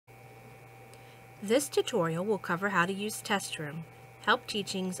This tutorial will cover how to use Testroom, Help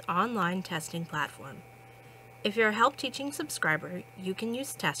Teaching's online testing platform. If you're a Help Teaching subscriber, you can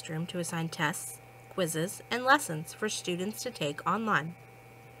use Testroom to assign tests, quizzes, and lessons for students to take online.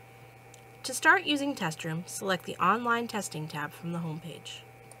 To start using Testroom, select the Online Testing tab from the homepage.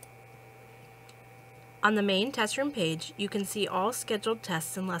 On the main Testroom page, you can see all scheduled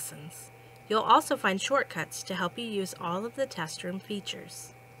tests and lessons. You'll also find shortcuts to help you use all of the Testroom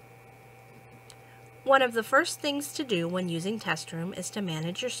features. One of the first things to do when using Testroom is to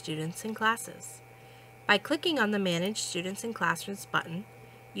manage your students and classes. By clicking on the Manage Students and Classrooms button,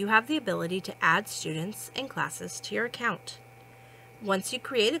 you have the ability to add students and classes to your account. Once you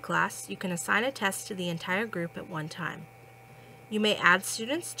create a class, you can assign a test to the entire group at one time. You may add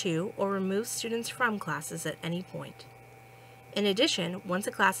students to or remove students from classes at any point. In addition, once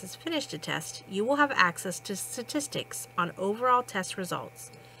a class has finished a test, you will have access to statistics on overall test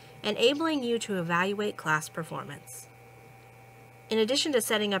results, enabling you to evaluate class performance. In addition to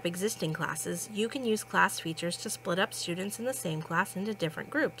setting up existing classes, you can use class features to split up students in the same class into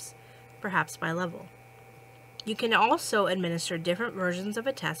different groups, perhaps by level. You can also administer different versions of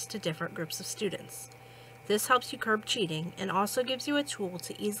a test to different groups of students. This helps you curb cheating and also gives you a tool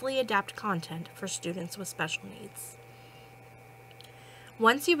to easily adapt content for students with special needs.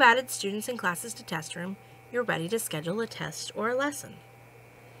 Once you've added students and classes to Testroom, you're ready to schedule a test or a lesson.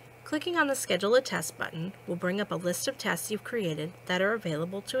 Clicking on the Schedule a Test button will bring up a list of tests you've created that are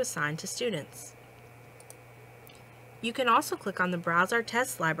available to assign to students. You can also click on the Browse Our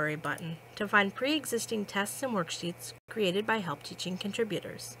Tests Library button to find pre-existing tests and worksheets created by Help Teaching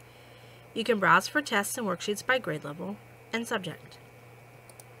contributors. You can browse for tests and worksheets by grade level and subject.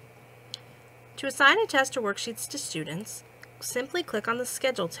 To assign a test or worksheets to students, simply click on the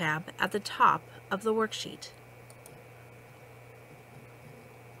Schedule tab at the top of the worksheet.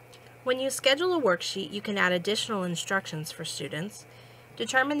 When you schedule a worksheet, you can add additional instructions for students,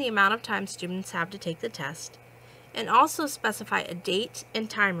 determine the amount of time students have to take the test, and also specify a date and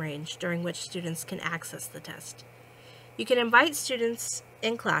time range during which students can access the test. You can invite students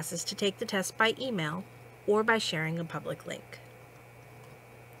and classes to take the test by email or by sharing a public link.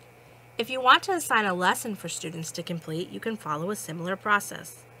 If you want to assign a lesson for students to complete, you can follow a similar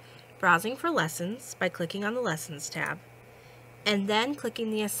process, browsing for lessons by clicking on the Lessons tab, and then clicking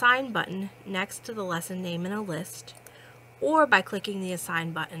the Assign button next to the lesson name in a list, or by clicking the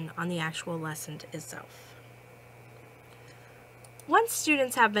Assign button on the actual lesson itself. Once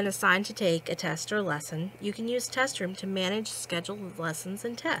students have been assigned to take a test or lesson, you can use Testroom to manage scheduled lessons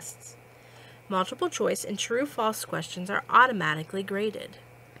and tests. Multiple choice and true/false questions are automatically graded,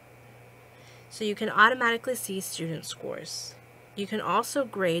 so you can automatically see student scores. You can also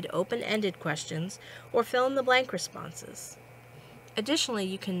grade open-ended questions or fill in the blank responses. Additionally,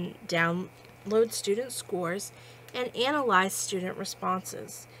 you can download student scores and analyze student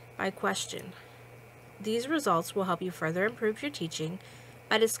responses by question. These results will help you further improve your teaching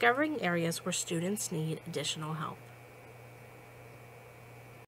by discovering areas where students need additional help.